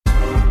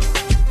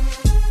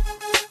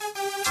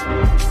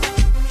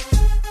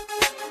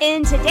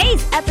In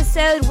today's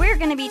episode, we're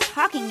going to be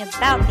talking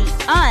about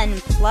the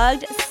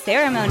unplugged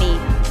ceremony.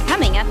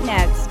 Coming up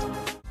next.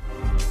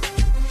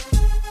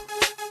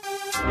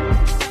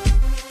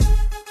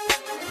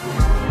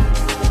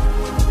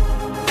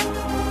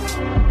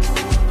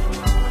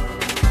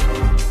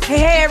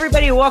 Hey,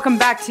 everybody. Welcome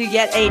back to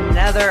yet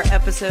another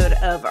episode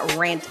of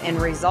Rant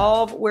and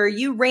Resolve, where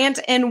you rant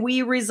and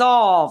we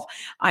resolve.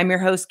 I'm your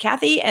host,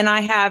 Kathy, and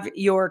I have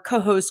your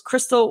co-host,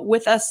 Crystal,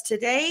 with us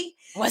today.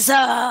 What's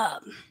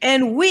up?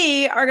 And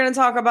we are going to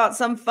talk about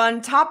some fun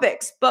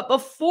topics. But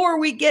before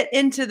we get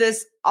into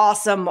this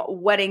awesome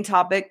wedding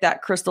topic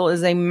that Crystal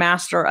is a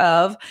master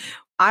of,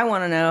 I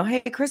want to know, hey,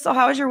 Crystal,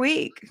 how was your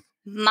week?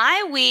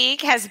 My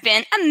week has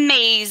been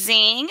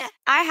amazing.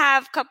 I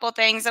have a couple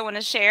things I want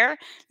to share.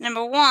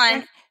 Number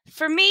one,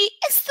 for me,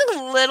 it's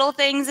the little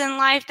things in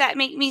life that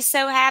make me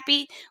so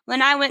happy.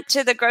 When I went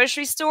to the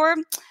grocery store,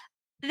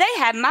 they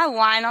had my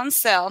wine on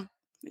sale.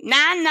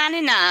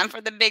 $9.99 for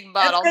the big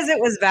bottle. That's because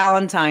it was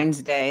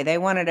Valentine's Day. They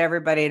wanted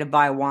everybody to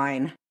buy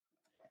wine.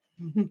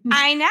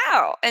 I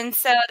know. And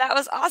so that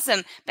was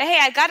awesome. But hey,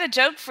 I got a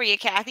joke for you,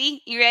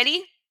 Kathy. You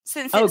ready?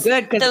 Since it's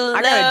good. Because the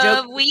I got a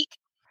love joke. week.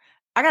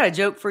 I got a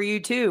joke for you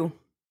too.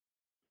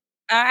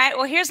 All right.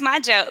 Well, here's my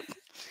joke.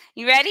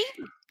 You ready?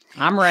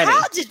 I'm ready.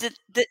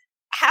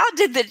 How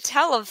did the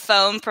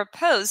telephone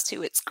propose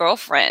to its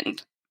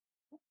girlfriend?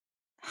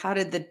 How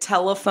did the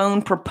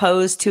telephone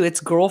propose to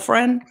its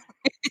girlfriend?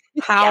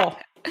 How?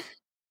 Yeah.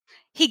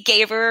 He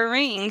gave her a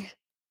ring.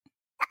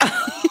 Wait,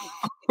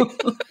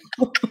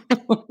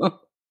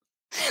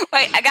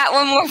 I got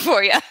one more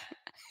for you.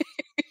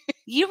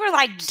 You were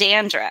like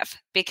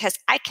dandruff because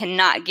I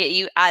cannot get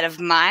you out of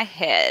my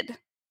head,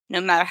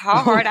 no matter how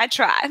hard I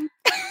try.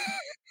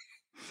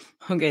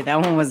 Okay,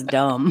 that one was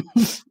dumb.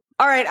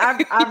 All right,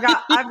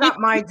 I've got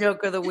my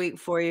joke of the week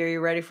for you. Are you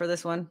ready for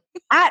this one?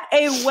 At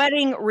a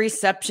wedding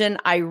reception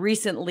I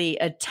recently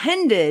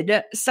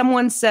attended,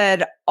 someone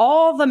said,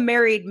 "All the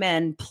married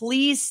men,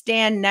 please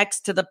stand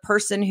next to the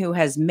person who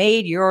has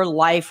made your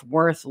life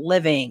worth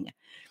living."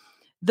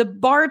 The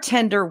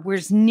bartender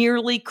was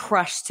nearly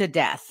crushed to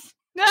death.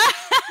 That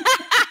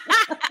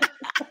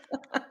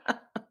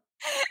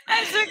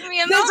took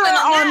me a Those moment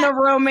are on the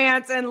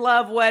romance and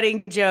love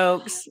wedding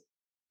jokes.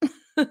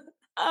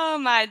 Oh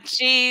my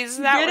geez,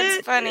 that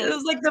was funny. It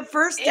was like the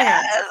first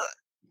Yes. dance.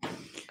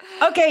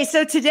 Okay,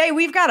 so today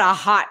we've got a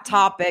hot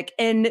topic,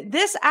 and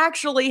this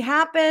actually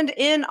happened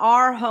in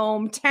our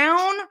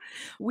hometown.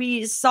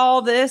 We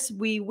saw this,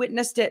 we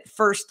witnessed it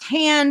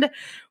firsthand.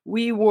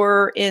 We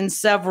were in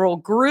several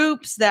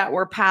groups that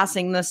were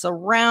passing this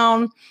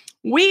around.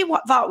 We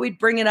thought we'd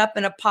bring it up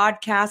in a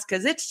podcast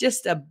because it's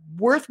just a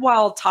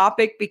worthwhile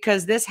topic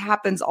because this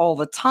happens all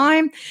the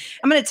time.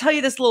 I'm going to tell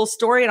you this little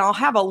story and I'll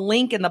have a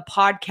link in the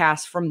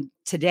podcast from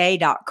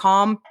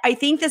today.com. I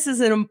think this is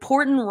an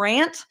important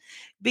rant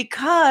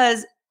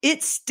because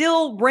it's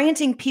still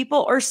ranting.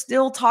 People are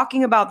still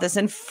talking about this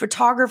in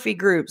photography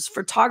groups.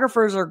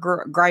 Photographers are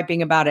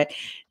griping about it.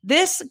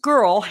 This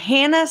girl,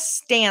 Hannah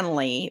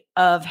Stanley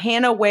of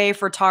Hannah Way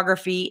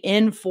Photography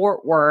in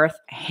Fort Worth,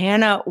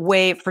 Hannah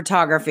Way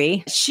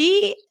Photography,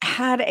 she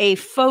had a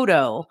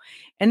photo,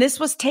 and this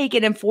was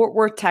taken in Fort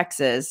Worth,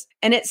 Texas.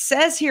 And it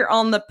says here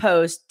on the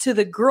post, "To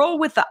the girl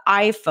with the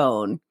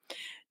iPhone,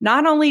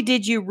 not only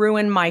did you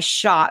ruin my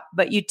shot,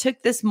 but you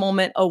took this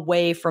moment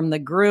away from the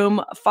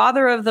groom,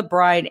 father of the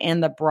bride,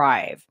 and the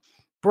bride.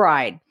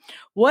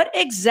 What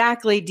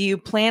exactly do you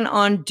plan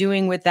on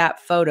doing with that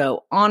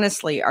photo?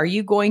 Honestly, are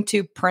you going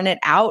to print it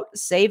out,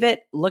 save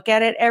it, look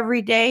at it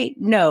every day?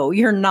 No,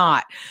 you're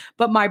not.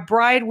 But my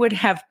bride would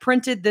have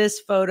printed this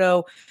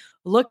photo,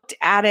 looked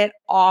at it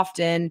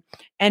often,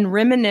 and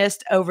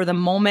reminisced over the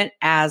moment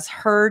as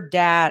her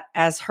dad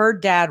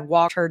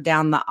walked her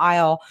down the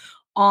aisle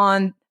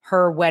on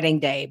her wedding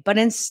day. But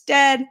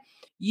instead,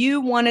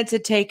 you wanted to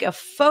take a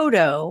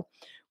photo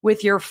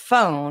with your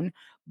phone,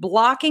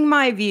 blocking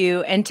my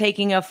view and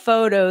taking a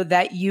photo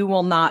that you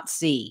will not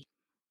see."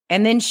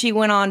 And then she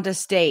went on to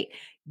state,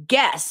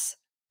 "Guess,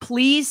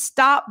 please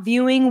stop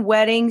viewing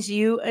weddings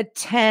you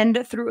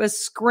attend through a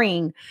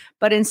screen,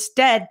 but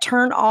instead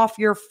turn off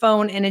your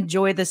phone and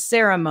enjoy the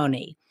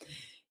ceremony.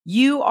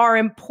 You are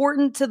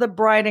important to the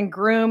bride and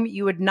groom.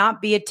 You would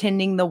not be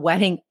attending the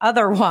wedding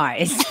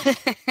otherwise.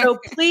 So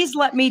please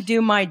let me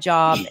do my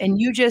job and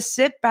you just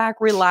sit back,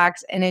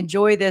 relax, and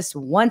enjoy this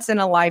once in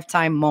a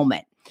lifetime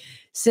moment.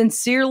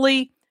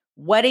 Sincerely,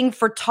 wedding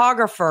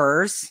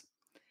photographers,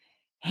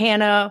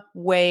 Hannah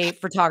Way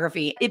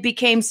Photography." It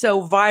became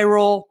so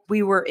viral.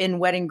 We were in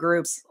wedding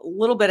groups a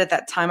little bit at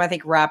that time, I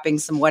think, wrapping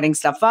some wedding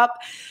stuff up.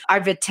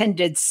 I've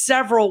attended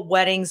several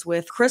weddings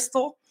with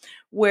Crystal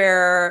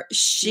where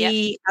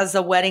she, as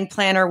a wedding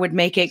planner, would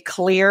make it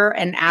clear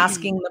and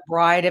asking the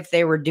bride if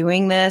they were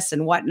doing this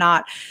and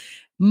whatnot.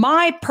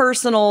 My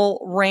personal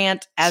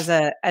rant as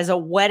a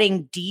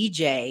wedding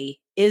DJ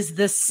is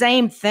the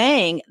same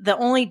thing. The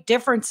only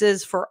difference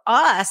is for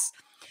us,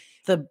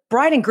 the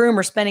bride and groom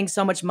are spending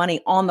so much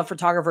money on the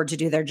photographer to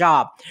do their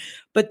job,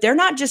 but they're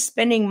not just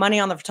spending money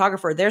on the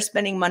photographer. They're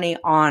spending money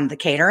on the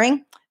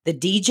catering, the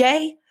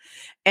DJ,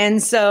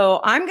 And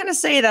so I'm going to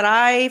say that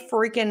I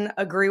freaking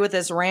agree with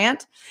this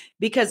rant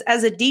because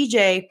as a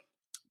DJ,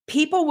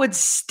 people would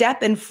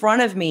step in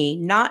front of me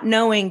not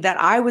knowing that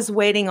I was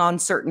waiting on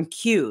certain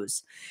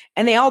cues.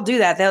 And they all do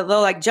that. They'll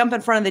like jump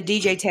in front of the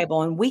DJ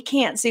table and we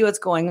can't see what's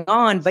going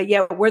on, but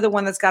yet we're the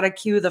one that's got to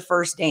cue the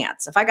first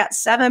dance. If I got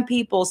 7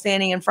 people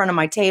standing in front of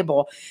my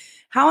table,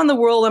 how in the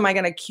world am I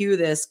going to cue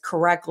this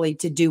correctly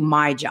to do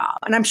my job?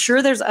 And I'm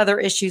sure there's other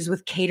issues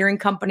with catering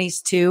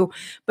companies too,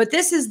 but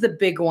this is the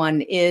big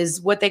one,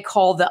 is what they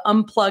call the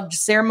unplugged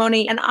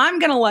ceremony. And I'm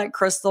going to let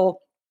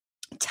Crystal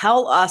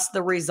tell us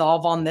the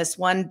resolve on this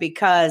one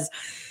because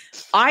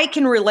I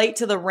can relate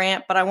to the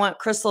rant, but I want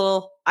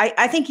Crystal,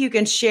 I think you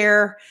can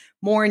share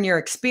more in your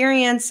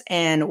experience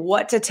and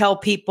what to tell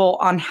people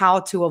on how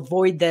to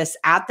avoid this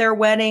at their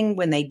wedding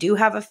when they do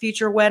have a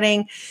future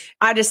wedding.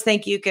 I just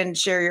think you can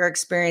share your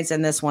experience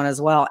in this one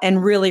as well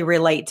and really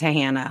relate to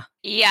Hannah.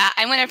 Yeah,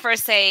 I want to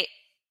first say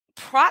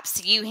props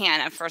to you,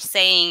 Hannah, for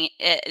saying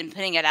it and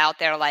putting it out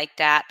there like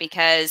that,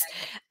 because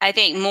I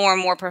think more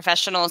and more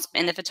professionals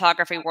in the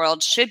photography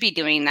world should be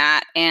doing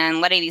that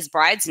and letting these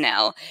brides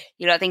know.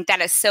 I think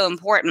that is so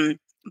important.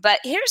 But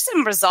here's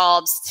some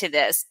resolves to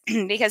this,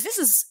 because this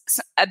is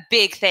a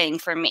big thing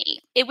for me.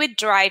 It would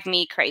drive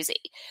me crazy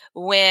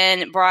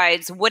when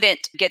brides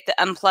wouldn't get the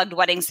unplugged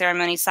wedding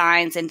ceremony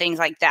signs and things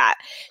like that.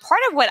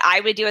 Part of what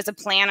I would do as a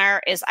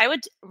planner is I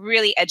would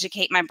really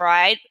educate my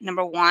bride,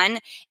 number one,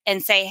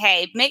 and say,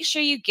 hey, make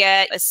sure you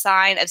get a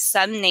sign of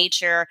some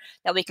nature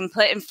that we can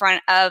put in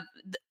front of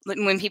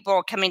when people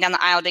are coming down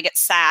the aisle to get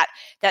sat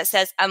that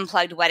says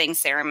unplugged wedding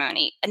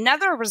ceremony.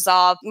 Another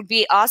resolve would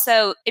be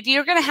also, if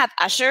you're going to have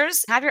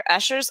your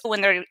ushers,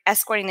 when they're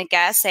escorting the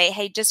guests, say,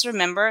 hey, just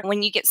remember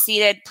when you get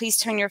seated, please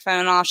turn your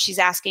phone off. She's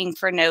asking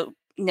for no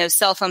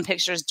cell phone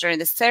pictures during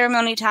the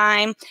ceremony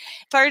time.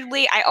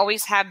 Thirdly, I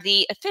always have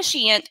the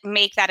officiant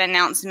make that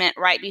announcement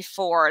right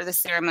before the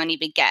ceremony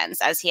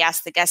begins. As he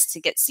asks the guests to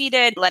get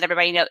seated, let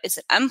everybody know it's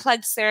an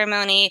unplugged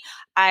ceremony.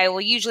 I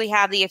will usually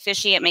have the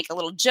officiant make a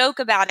little joke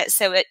about it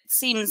so it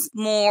seems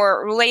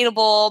more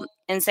relatable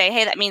and say,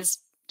 hey, that means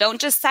don't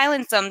just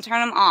silence them,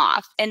 turn them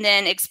off. And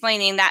then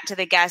explaining that to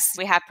the guests.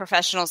 We have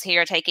professionals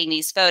here taking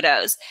these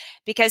photos,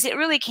 because it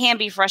really can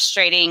be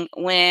frustrating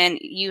when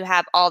you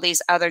have all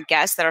these other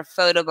guests that are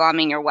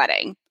photobombing your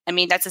wedding. I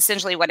mean, that's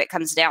essentially what it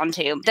comes down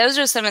to. Those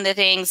are some of the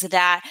things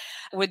that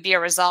would be a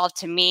resolve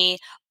to me.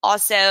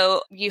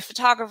 Also, you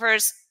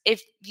photographers,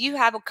 if you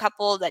have a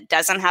couple that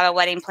doesn't have a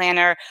wedding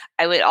planner,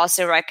 I would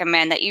also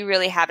recommend that you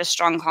really have a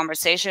strong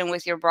conversation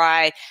with your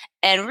bride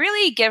and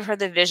really give her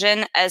the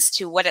vision as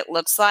to what it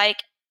looks like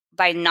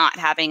by not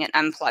having an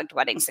unplugged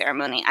wedding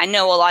ceremony. I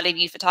know a lot of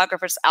you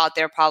photographers out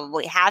there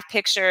probably have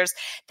pictures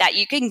that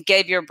you can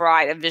give your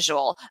bride a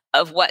visual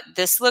of what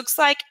this looks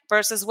like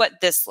versus what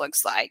this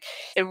looks like.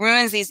 It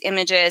ruins these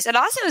images. It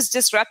also is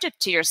disruptive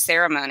to your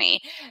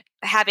ceremony.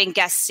 Having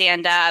guests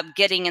stand up,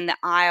 getting in the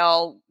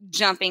aisle,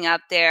 jumping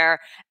up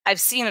there.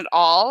 I've seen it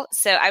all.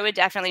 So I would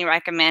definitely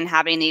recommend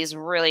having these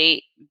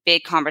really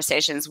big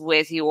conversations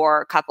with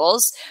your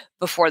couples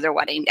before their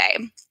wedding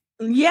day.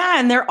 Yeah,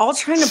 and they're all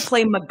trying to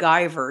play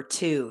MacGyver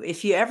too.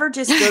 If you ever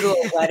just go to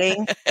a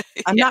wedding,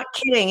 I'm not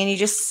kidding, and you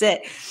just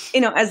sit,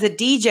 as a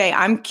DJ,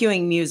 I'm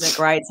cueing music,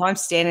 right? So I'm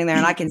standing there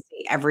and I can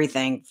see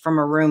everything from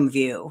a room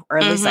view, or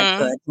at least I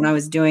could when I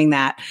was doing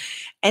that.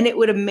 And it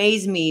would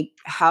amaze me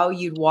how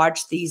you'd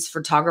watch these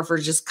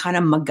photographers just kind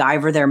of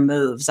MacGyver their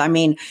moves. I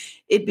mean,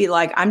 it'd be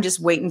like, I'm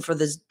just waiting for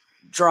this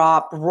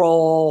drop,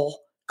 roll,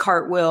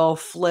 cartwheel,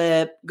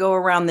 flip, go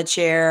around the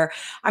chair.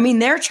 I mean,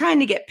 they're trying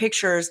to get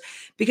pictures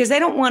because they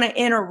don't want to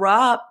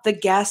interrupt the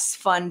guests'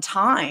 fun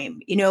time,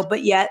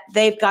 but yet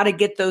they've got to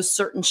get those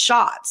certain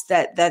shots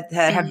that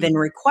have been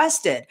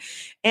requested.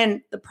 And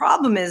the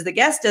problem is the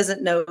guest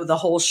doesn't know the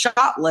whole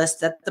shot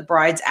list that the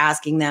bride's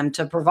asking them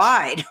to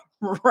provide.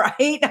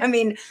 Right? I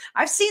mean,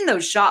 I've seen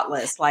those shot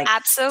lists, like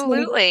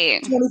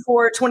absolutely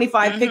 24,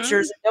 25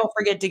 pictures. And don't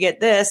forget to get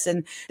this.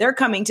 And they're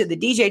coming to the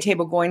DJ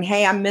table going,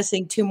 hey, I'm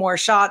missing 2 more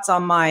shots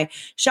on my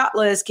shot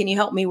list. Can you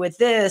help me with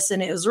this?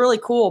 And it was really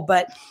cool.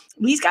 But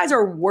these guys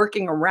are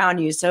working around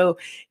you. So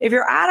if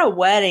you're at a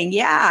wedding,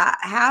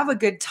 have a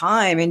good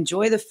time,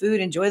 enjoy the food,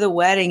 enjoy the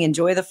wedding,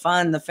 enjoy the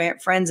fun, the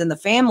friends and the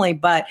family.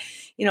 But,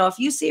 if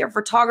you see a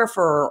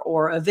photographer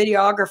or a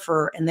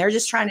videographer and they're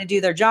just trying to do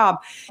their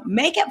job,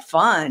 make it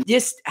fun.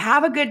 Just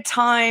have a good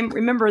time.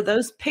 Remember,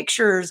 those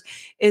pictures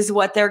is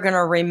what they're going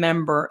to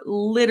remember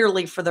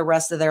literally for the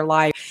rest of their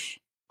life.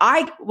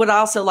 I would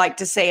also like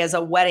to say, as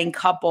a wedding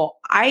couple,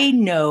 I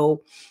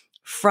know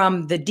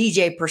from the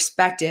DJ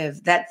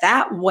perspective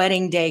that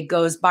wedding day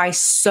goes by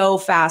so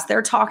fast.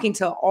 They're talking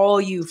to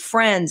all you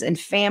friends and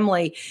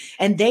family,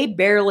 and they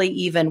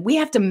barely we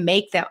have to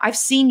make them. I've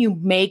seen you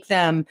make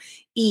them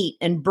eat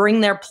and bring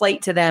their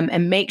plate to them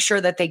and make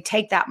sure that they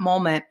take that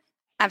moment.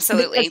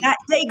 Absolutely. Because that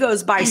day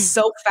goes by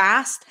so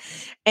fast,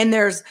 and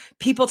there's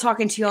people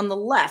talking to you on the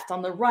left,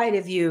 on the right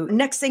of you.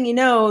 Next thing you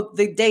know,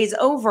 the day's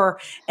over,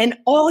 and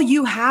all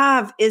you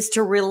have is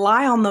to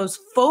rely on those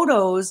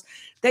photos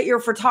that your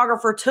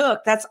photographer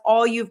took. That's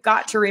all you've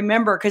got to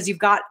remember, because you've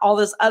got all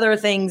those other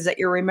things that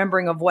you're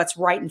remembering of what's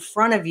right in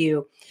front of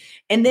you.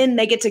 And then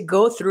they get to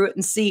go through it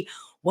and see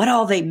what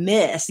all they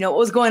missed, what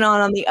was going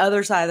on the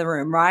other side of the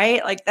room,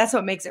 right? Like, that's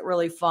what makes it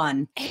really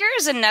fun.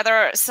 Here's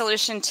another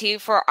solution too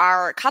for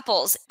our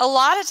couples. A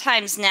lot of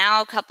times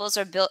now couples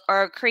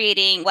are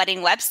creating wedding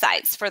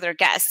websites for their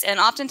guests. And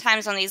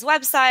oftentimes on these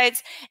websites,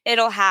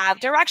 it'll have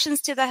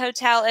directions to the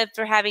hotel if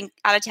they're having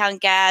out of town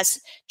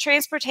guests,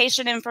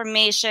 transportation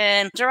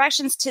information,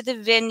 directions to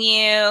the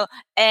venue.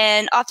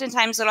 And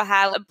oftentimes it'll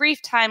have a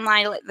brief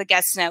timeline to let the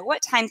guests know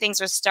what time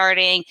things are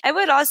starting. I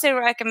would also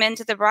recommend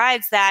to the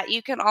brides that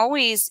you can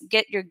always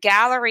get your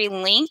gallery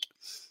link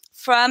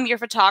from your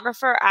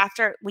photographer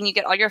after, when you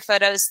get all your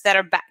photos that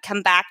are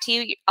come back to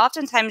you.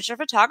 Oftentimes your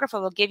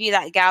photographer will give you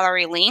that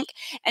gallery link,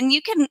 and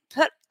you can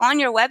put on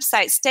your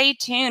website, stay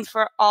tuned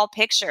for all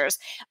pictures.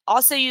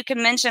 Also, you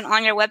can mention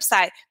on your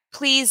website,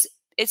 please,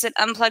 it's an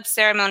unplugged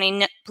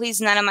ceremony.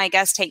 Please, none of my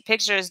guests take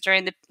pictures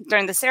during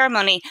the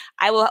ceremony.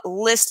 I will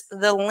list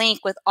the link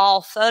with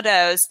all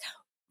photos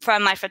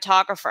from my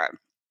photographer.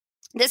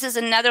 This is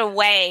another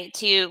way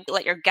to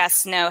let your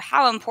guests know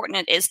how important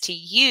it is to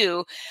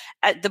you,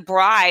 the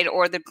bride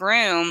or the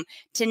groom,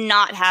 to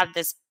not have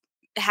this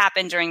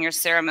happen during your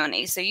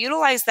ceremony. So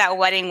utilize that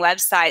wedding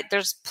website.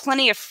 There's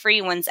plenty of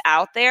free ones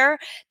out there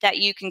that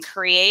you can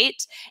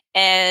create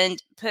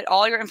and put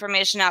all your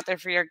information out there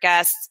for your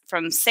guests,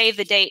 from save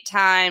the date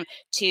time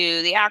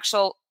to the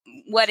actual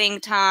wedding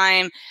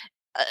time.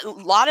 A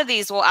lot of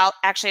these will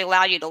actually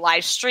allow you to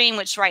live stream,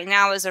 which right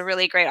now is a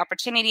really great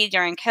opportunity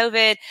during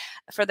COVID.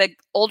 For the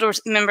older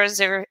members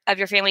of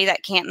your family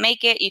that can't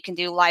make it, you can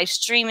do live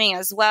streaming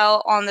as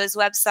well on those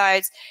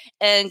websites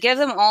and give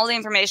them all the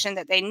information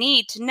that they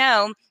need to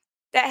know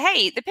that,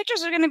 hey, the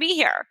pictures are going to be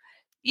here.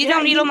 You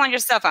don't need them on your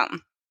cell phone.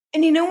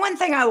 And one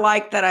thing I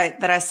like that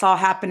I saw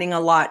happening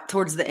a lot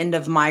towards the end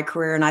of my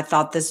career, and I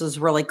thought this was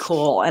really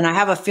cool, and I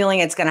have a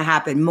feeling it's going to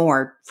happen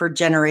more for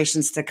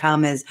generations to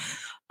come, is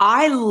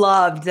I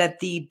loved that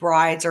the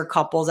brides or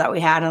couples that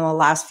we had in the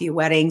last few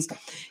weddings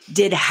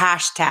did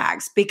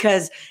hashtags,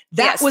 because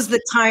that was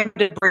the time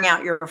to bring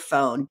out your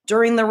phone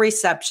during the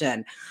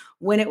reception,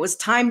 when it was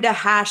time to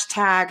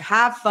hashtag,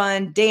 have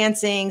fun,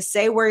 dancing,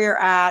 say where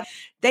you're at.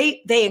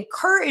 They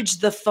encourage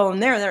the phone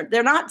there.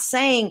 They're not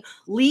saying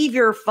leave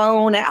your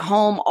phone at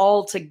home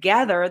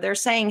altogether. They're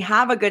saying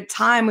have a good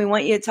time. We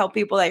want you to tell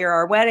people that you're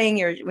our wedding.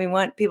 We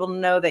want people to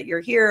know that you're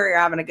here, you're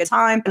having a good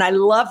time. And I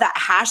love that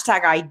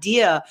hashtag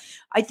idea.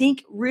 I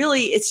think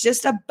really it's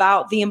just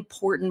about the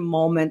important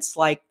moments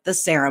like the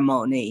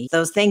ceremony,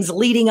 those things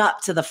leading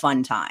up to the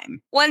fun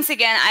time. Once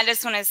again, I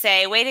just want to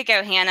say, way to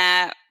go,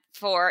 Hannah,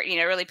 for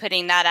really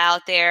putting that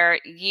out there.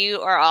 You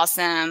are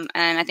awesome.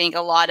 And I think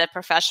a lot of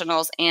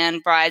professionals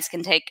and brides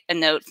can take a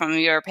note from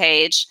your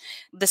page.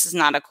 This is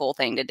not a cool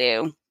thing to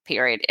do,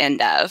 period,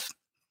 end of.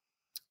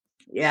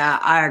 Yeah,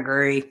 I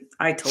agree.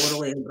 I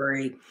totally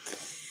agree.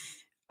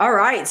 All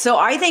right. So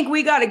I think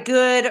we got a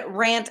good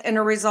rant and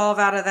a resolve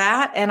out of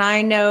that. And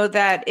I know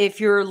that if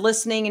you're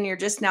listening and you're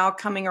just now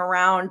coming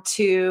around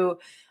to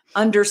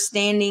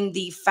understanding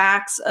the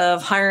facts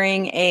of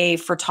hiring a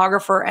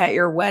photographer at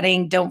your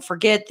wedding, don't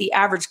forget the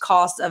average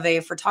cost of a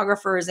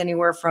photographer is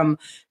anywhere from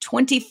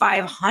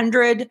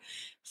 $2,500,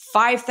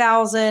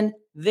 $5,000.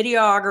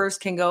 Videographers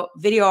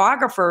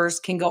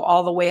can go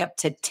all the way up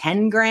to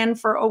 10 grand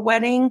for a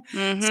wedding.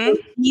 Mm-hmm. So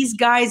these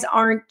guys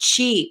aren't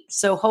cheap.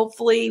 So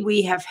hopefully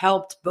we have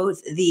helped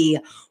both the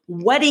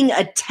wedding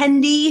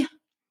attendee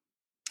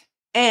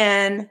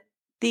and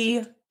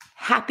the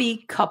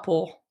happy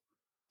couple.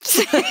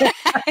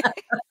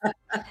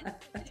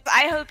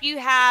 I hope you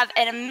have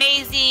an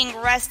amazing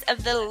rest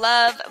of the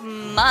love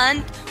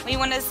month. We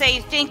want to say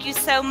thank you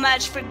so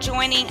much for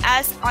joining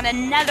us on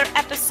another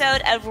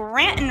episode of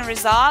Rant and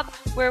Resolve,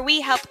 where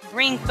we help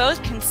bring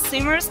both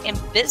consumers and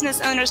business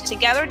owners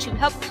together to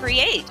help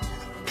create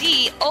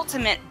the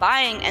ultimate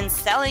buying and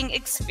selling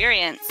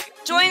experience.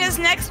 Join us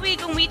next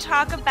week when we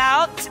talk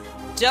about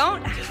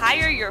don't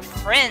hire your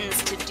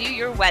friends to do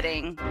your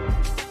wedding.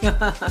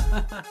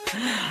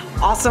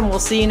 Awesome. We'll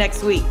see you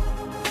next week.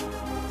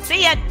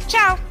 See ya.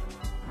 Ciao.